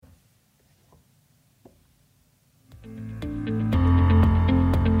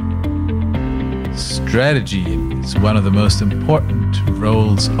Strategy is one of the most important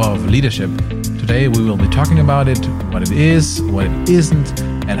roles of leadership. Today we will be talking about it, what it is, what it isn't,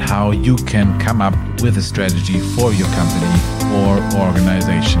 and how you can come up with a strategy for your company or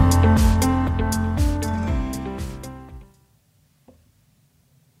organization.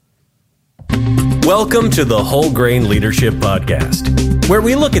 Welcome to the Whole Grain Leadership Podcast, where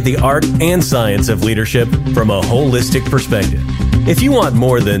we look at the art and science of leadership from a holistic perspective. If you want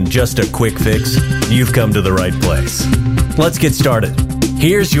more than just a quick fix, you've come to the right place. Let's get started.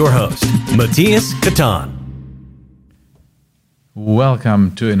 Here's your host, Matthias Catan.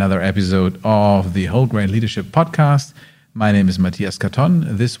 Welcome to another episode of the Whole Grain Leadership Podcast. My name is Matthias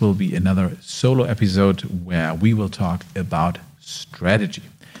Catan. This will be another solo episode where we will talk about strategy.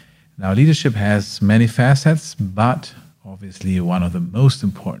 Now, leadership has many facets, but obviously one of the most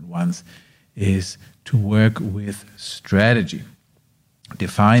important ones is to work with strategy.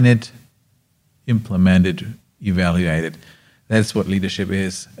 Define it, implement it, evaluate it. That's what leadership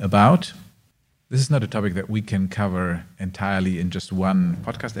is about. This is not a topic that we can cover entirely in just one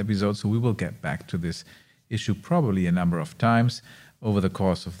podcast episode, so we will get back to this issue probably a number of times over the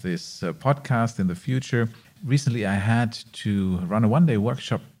course of this podcast in the future. Recently, I had to run a one-day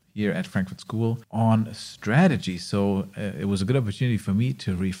workshop here at Frankfurt School on strategy. So it was a good opportunity for me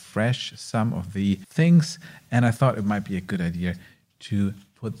to refresh some of the things, and I thought it might be a good idea to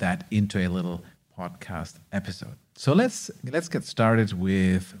put that into a little podcast episode. So let's get started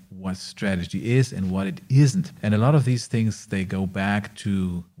with what strategy is and what it isn't. And a lot of these things, they go back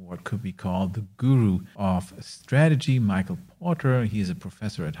to what could be called the guru of strategy, Michael Porter. He's a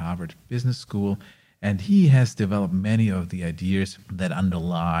professor at Harvard Business School, and he has developed many of the ideas that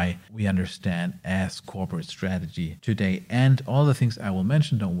underlie we understand as corporate strategy today. And all the things I will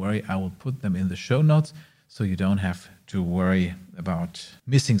mention, don't worry, I will put them in the show notes so you don't have to worry about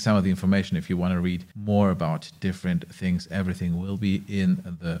missing some of the information. If you want to read more about different things, everything will be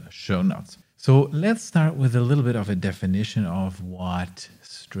in the show notes. So let's start with a little bit of a definition of what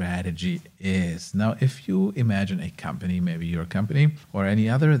strategy is. Now, if you imagine a company, maybe your company or any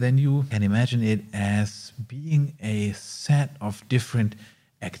other, then you can imagine it as being a set of different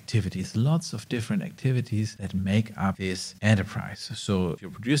activities, lots of different activities that make up this enterprise. So if you're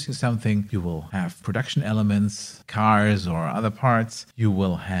producing something, you will have production elements, cars or other parts. You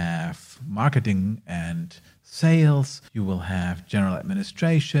will have marketing and sales. You will have general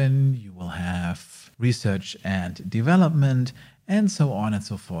administration. You will have research and development, and so on and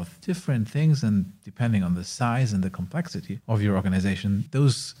so forth. Different things, and depending on the size and the complexity of your organization,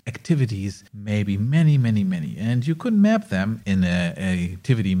 those activities may be many, many, many. And you could map them in an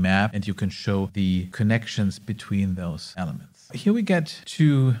activity map, and you can show the connections between those elements. Here we get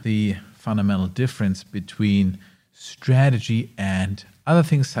to the fundamental difference between strategy and other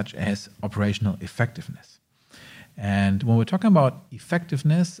things such as operational effectiveness. And when we're talking about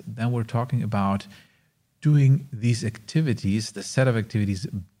effectiveness, then we're talking about doing these activities, the set of activities,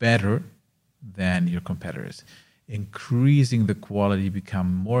 better than your competitors. Increasing the quality,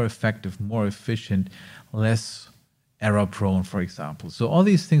 become more effective, more efficient, less error prone, for example. So all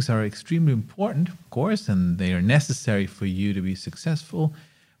these things are extremely important, of course, and they are necessary for you to be successful,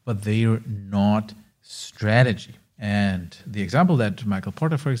 but they are not strategy. And the example that Michael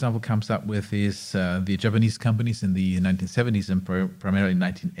Porter, for example, comes up with is the Japanese companies in the 1970s and primarily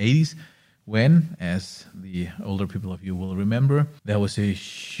 1980s, when, as the older people of you will remember, there was a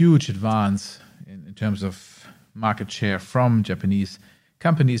huge advance in terms of market share from Japanese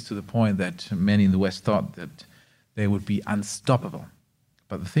companies to the point that many in the West thought that they would be unstoppable.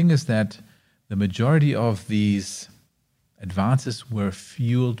 But the thing is that the majority of these advances were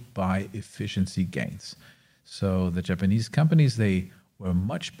fueled by efficiency gains. So the Japanese companies, they were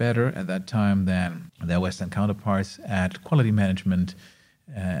much better at that time than their Western counterparts at quality management,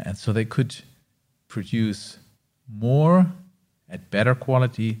 and so they could produce more at better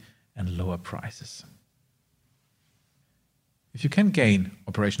quality and lower prices. If you can gain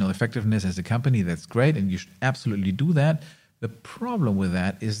operational effectiveness as a company, that's great, and you should absolutely do that. The problem with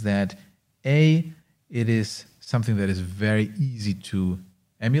that is that it is something that is very easy to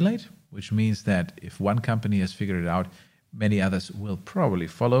emulate, which means that if one company has figured it out, many others will probably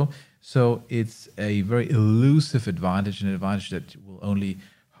follow. So it's a very elusive advantage, an advantage that will only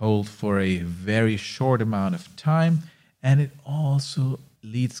hold for a very short amount of time. And it also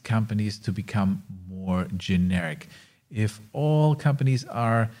leads companies to become more generic. If all companies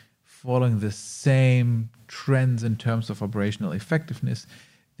are following the same trends in terms of operational effectiveness,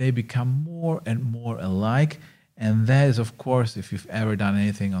 they become more and more alike. And that is, of course, if you've ever done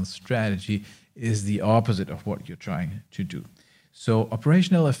anything on strategy, is the opposite of what you're trying to do. So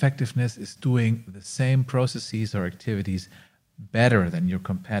operational effectiveness is doing the same processes or activities better than your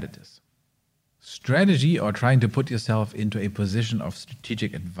competitors. Strategy, or trying to put yourself into a position of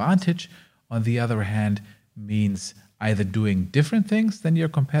strategic advantage, on the other hand, means either doing different things than your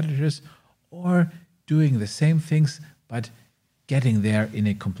competitors or doing the same things but getting there in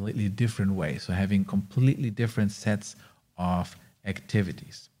a completely different way. So having completely different sets of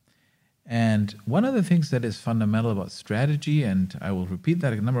activities. And one of the things that is fundamental about strategy, and I will repeat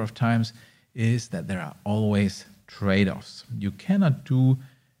that a number of times, is that there are always trade-offs. You cannot do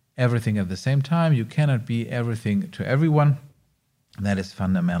everything at the same time. You cannot be everything to everyone. That is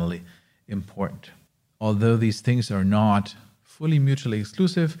fundamentally important. Although these things are not fully mutually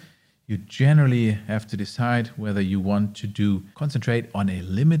exclusive, you generally have to decide whether you want to concentrate on a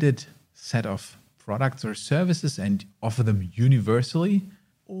limited set of products or services and offer them universally,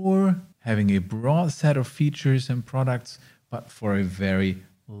 or having a broad set of features and products, but for a very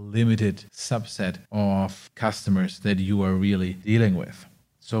limited subset of customers that you are really dealing with.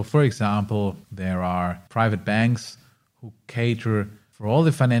 So, for example, there are private banks who cater for all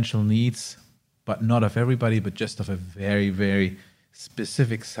the financial needs, but not of everybody, but just of a very, very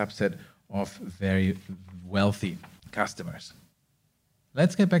specific subset of very wealthy customers.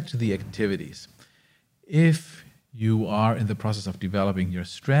 Let's get back to the activities. If you are in the process of developing your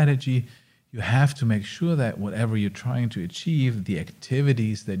strategy, you have to make sure that whatever you're trying to achieve, the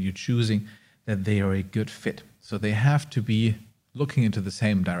activities that you're choosing, that they are a good fit. So they have to be looking into the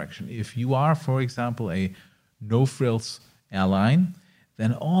same direction. If you are, for example, a no-frills airline,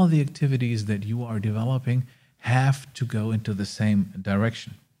 then all the activities that you are developing have to go into the same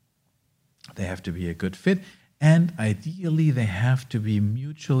direction. They have to be a good fit, and ideally they have to be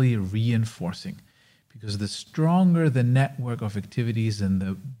mutually reinforcing, because the stronger the network of activities and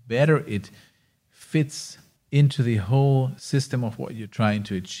the better it fits into the whole system of what you're trying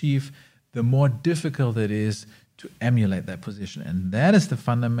to achieve, the more difficult it is to emulate that position. And that is the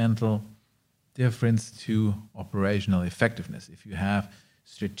fundamental difference to operational effectiveness. If you have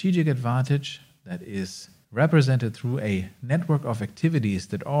strategic advantage that is represented through a network of activities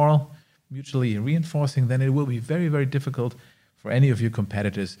that are mutually reinforcing, then it will be very, very difficult for any of your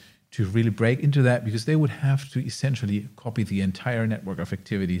competitors to really break into that, because they would have to essentially copy the entire network of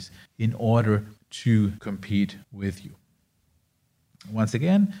activities in order to compete with you. Once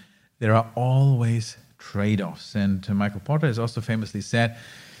again, there are always trade-offs. And Michael Porter has also famously said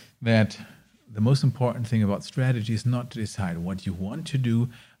that the most important thing about strategy is not to decide what you want to do,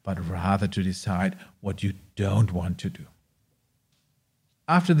 but rather to decide what you don't want to do.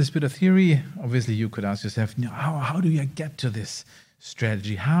 After this bit of theory, obviously you could ask yourself, how do I get to this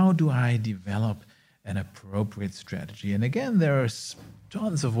strategy? How do I develop an appropriate strategy? And again, there are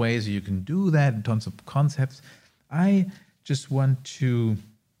tons of ways you can do that, tons of concepts. I just want to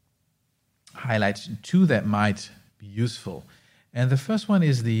highlight two that might be useful. And the first one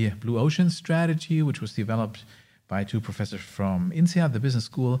is the Blue Ocean strategy, which was developed by two professors from INSEAD, the business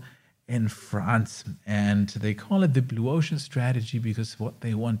school in France. And they call it the Blue Ocean strategy because what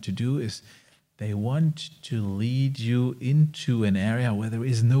they want to do is they want to lead you into an area where there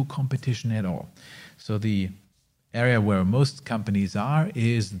is no competition at all. So the area where most companies are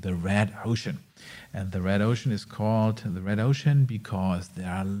is the Red Ocean. And the Red Ocean is called the Red Ocean because there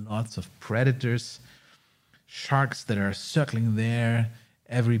are lots of predators, sharks that are circling there.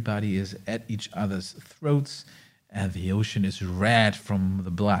 Everybody is at each other's throats, and the ocean is red from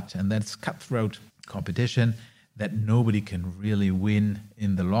the blood. And that's cutthroat competition that nobody can really win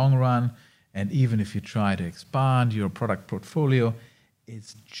in the long run. And even if you try to expand your product portfolio,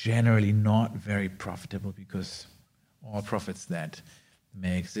 it's generally not very profitable because all profits that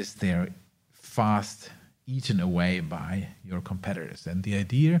may exist there fast eaten away by your competitors. And the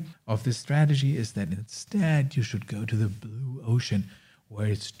idea of this strategy is that instead you should go to the Blue Ocean, where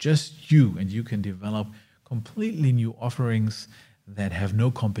it's just you and you can develop completely new offerings that have no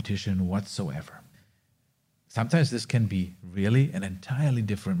competition whatsoever. Sometimes this can be really an entirely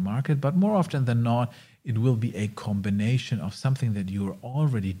different market, but more often than not, it will be a combination of something that you are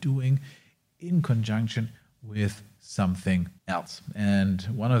already doing in conjunction with something else. And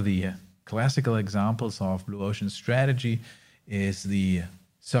one of the classical examples of Blue Ocean strategy is the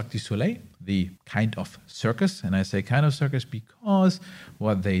Cirque du Soleil, the kind of circus. And I say kind of circus because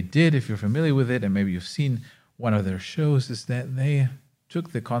what they did, if you're familiar with it, and maybe you've seen one of their shows, is that they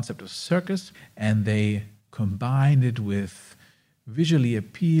took the concept of circus and they combined it with visually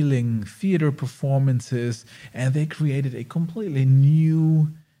appealing theater performances, and they created a completely new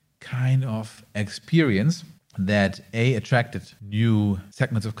kind of experience that attracted new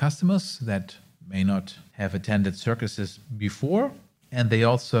segments of customers that may not have attended circuses before. And they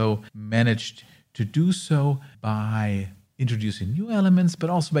also managed to do so by introducing new elements, but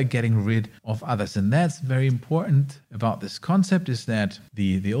also by getting rid of others. And that's very important about this concept, is that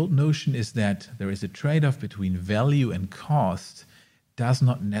the old notion is that there is a trade-off between value and cost does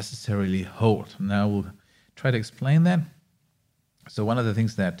not necessarily hold. Now we'll try to explain that. So one of the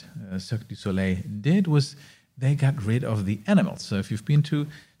things that Cirque du Soleil did was they got rid of the animals. So if you've been to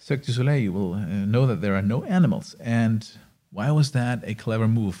Cirque du Soleil, you will know that there are no animals. And why was that a clever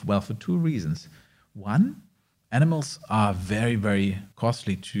move? Well, for two reasons. One, animals are very, very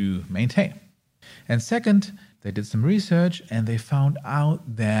costly to maintain. And second, they did some research and they found out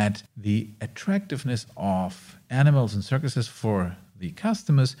that the attractiveness of animals in circuses for the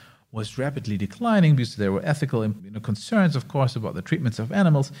customers was rapidly declining because there were ethical concerns, of course, about the treatments of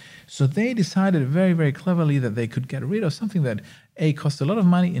animals. So they decided very, very cleverly that they could get rid of something that A, cost a lot of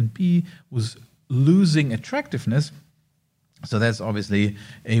money, and B, was losing attractiveness. So that's obviously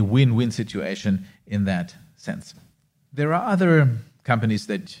a win-win situation in that sense. There are other companies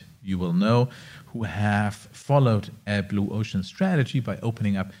that you will know who have followed a blue ocean strategy by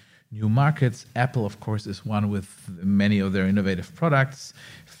opening up new markets. Apple, of course, is one with many of their innovative products.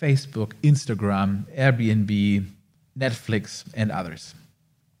 Facebook, Instagram, Airbnb, Netflix, and others.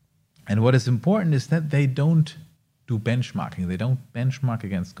 And what is important is that they don't do benchmarking. They don't benchmark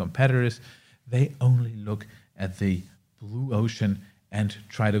against competitors. They only look at the blue ocean and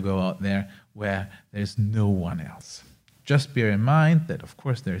try to go out there where there's no one else. Just bear in mind that, of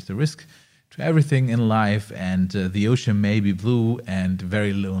course, there's a risk to everything in life, and the ocean may be blue and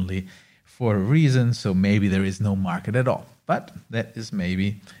very lonely for a reason, so maybe there is no market at all. But that is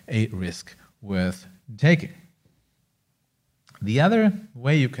maybe a risk worth taking. The other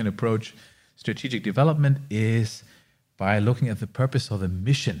way you can approach strategic development is by looking at the purpose or the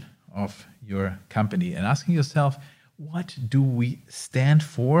mission of your company and asking yourself, what do we stand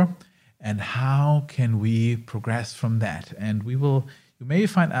for and how can we progress from that? And you may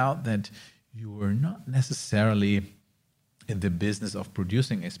find out that you are not necessarily in the business of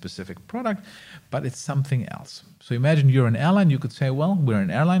producing a specific product, but it's something else. So imagine you're an airline. You could say, well, we're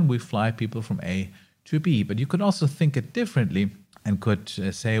an airline. We fly people from A to B. But you could also think it differently and could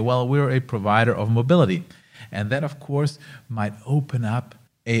say, well, we're a provider of mobility. And that, of course, might open up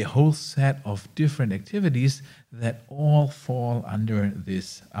a whole set of different activities that all fall under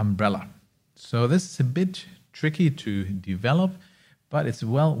this umbrella. So this is a bit tricky to develop, but it's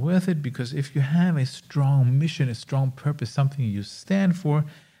well worth it, because if you have a strong mission, a strong purpose, something you stand for,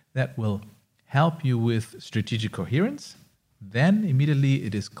 that will help you with strategic coherence, then immediately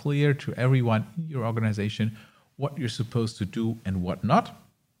it is clear to everyone in your organization what you're supposed to do and what not.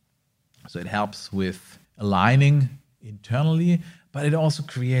 So it helps with aligning internally, but it also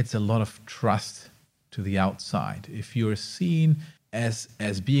creates a lot of trust to the outside. If you're seen as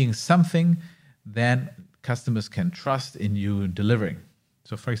being something, then customers can trust in you delivering.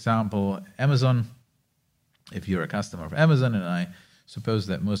 So for example, Amazon, if you're a customer of Amazon, and I suppose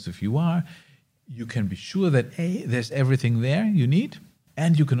that most of you are, you can be sure that A, there's everything there you need,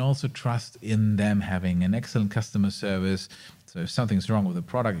 and you can also trust in them having an excellent customer service. So if something's wrong with the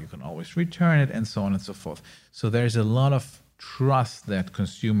product, you can always return it, and so on and so forth. So there's a lot of trust that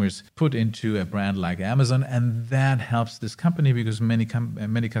consumers put into a brand like Amazon, and that helps this company because many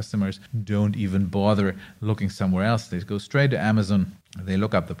customers don't even bother looking somewhere else. They go straight to Amazon, they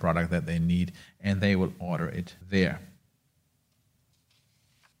look up the product that they need, and they will order it there.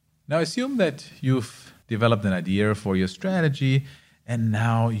 Now assume that you've developed an idea for your strategy, and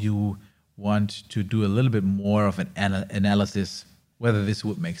now you want to do a little bit more of an analysis whether this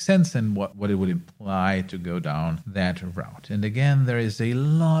would make sense and what it would imply to go down that route. And again, there is a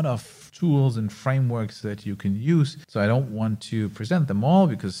lot of tools and frameworks that you can use. So I don't want to present them all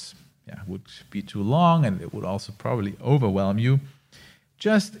because it would be too long and it would also probably overwhelm you.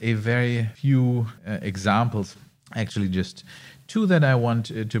 Just a very few examples, actually just two that I want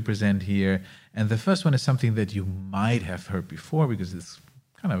to present here. And the first one is something that you might have heard before because it's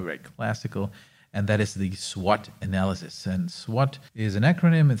kind of very classical, and that is the SWOT analysis. And SWOT is an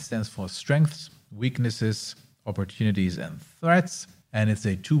acronym. It stands for strengths, weaknesses, opportunities, and threats. And it's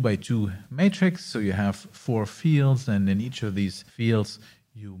a 2x2 matrix. So you have 4 fields, and in each of these fields,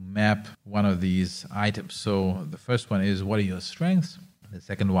 you map one of these items. So the first one is, what are your strengths? The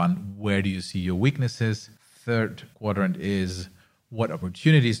second one, where do you see your weaknesses? Third quadrant is, what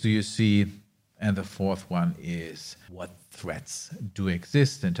opportunities do you see? And the fourth one is, what threats do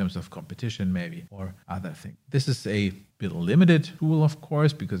exist in terms of competition maybe or other things. This is a bit limited tool, of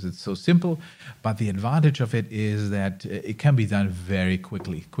course, because it's so simple, but the advantage of it is that it can be done very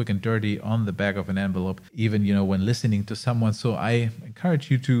quickly, quick and dirty on the back of an envelope, even, when listening to someone. So I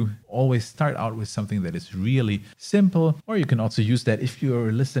encourage you to always start out with something that is really simple, or you can also use that if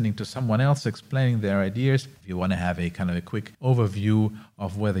you're listening to someone else explaining their ideas. If you want to have a kind of a quick overview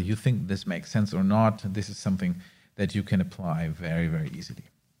of whether you think this makes sense or not, this is something that you can apply very, very easily.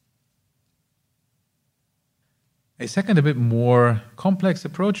 A second, a bit more complex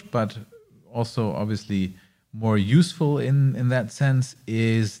approach, but also obviously more useful in that sense,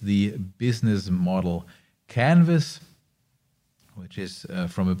 is the business model canvas, which is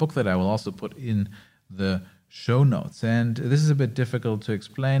from a book that I will also put in the show notes. And this is a bit difficult to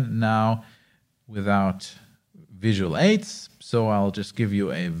explain now without visual aids, so I'll just give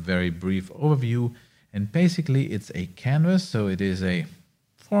you a very brief overview. And basically it's a canvas, so it is a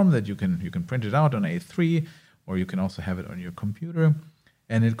form that you can print it out on A3, or you can also have it on your computer,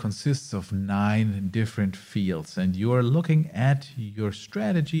 and it consists of 9 different fields, and you are looking at your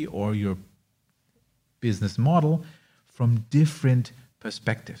strategy or your business model from different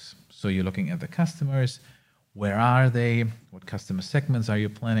perspectives. So you're looking at the customers, where are they, what customer segments are you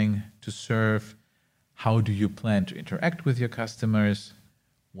planning to serve, how do you plan to interact with your customers,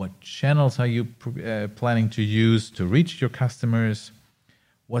 what channels are you planning to use to reach your customers,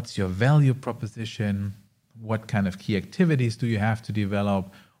 what's your value proposition, what kind of key activities do you have to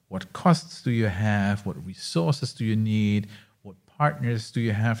develop? What costs do you have? What resources do you need? What partners do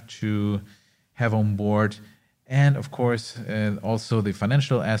you have to have on board? And of course, also the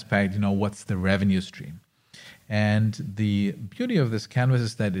financial aspect, what's the revenue stream? And the beauty of this canvas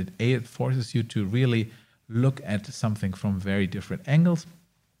is that it forces you to really look at something from very different angles.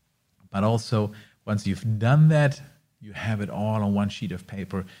 But also, once you've done that, you have it all on one sheet of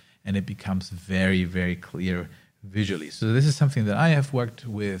paper, and it becomes very, very clear visually. So this is something that I have worked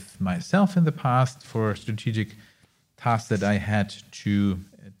with myself in the past for strategic tasks that I had to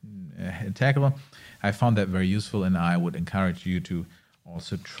tackle. I found that very useful, and I would encourage you to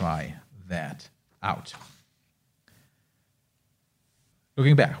also try that out.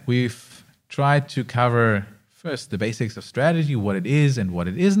 Looking back, we've tried to cover first the basics of strategy, what it is and what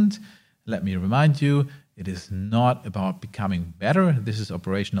it isn't. Let me remind you, it is not about becoming better. This is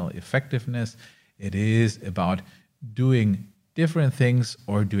operational effectiveness. It is about doing different things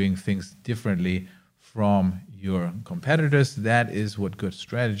or doing things differently from your competitors. That is what good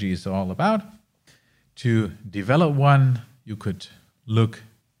strategy is all about. To develop one, you could look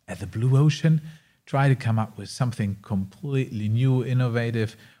at the blue ocean, try to come up with something completely new,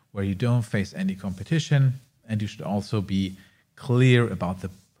 innovative, where you don't face any competition. And you should also be clear about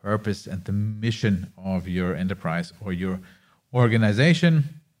the purpose and the mission of your enterprise or your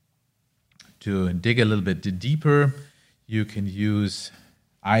organization. To dig a little bit deeper, you can use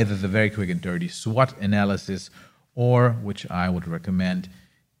either the very quick and dirty SWOT analysis, or, which I would recommend,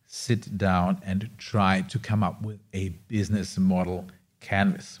 sit down and try to come up with a business model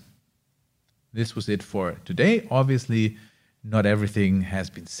canvas. This was it for today. Obviously, not everything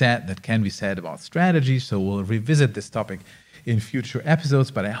has been said that can be said about strategy, so we'll revisit this topic in future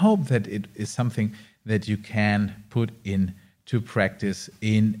episodes, but I hope that it is something that you can put into practice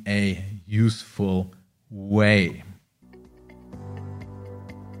in a useful way.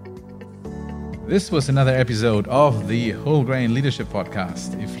 This was another episode of the Whole Grain Leadership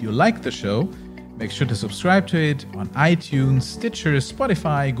Podcast. If you like the show, make sure to subscribe to it on iTunes, Stitcher,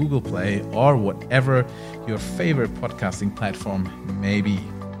 Spotify, Google Play, or whatever your favorite podcasting platform may be.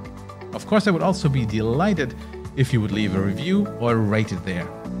 Of course, I would also be delighted if you would leave a review or rate it there.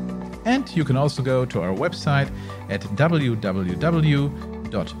 And you can also go to our website at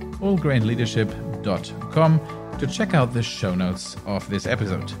www.wholegrainleadership.com to check out the show notes of this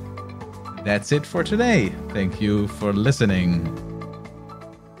episode. That's it for today. Thank you for listening.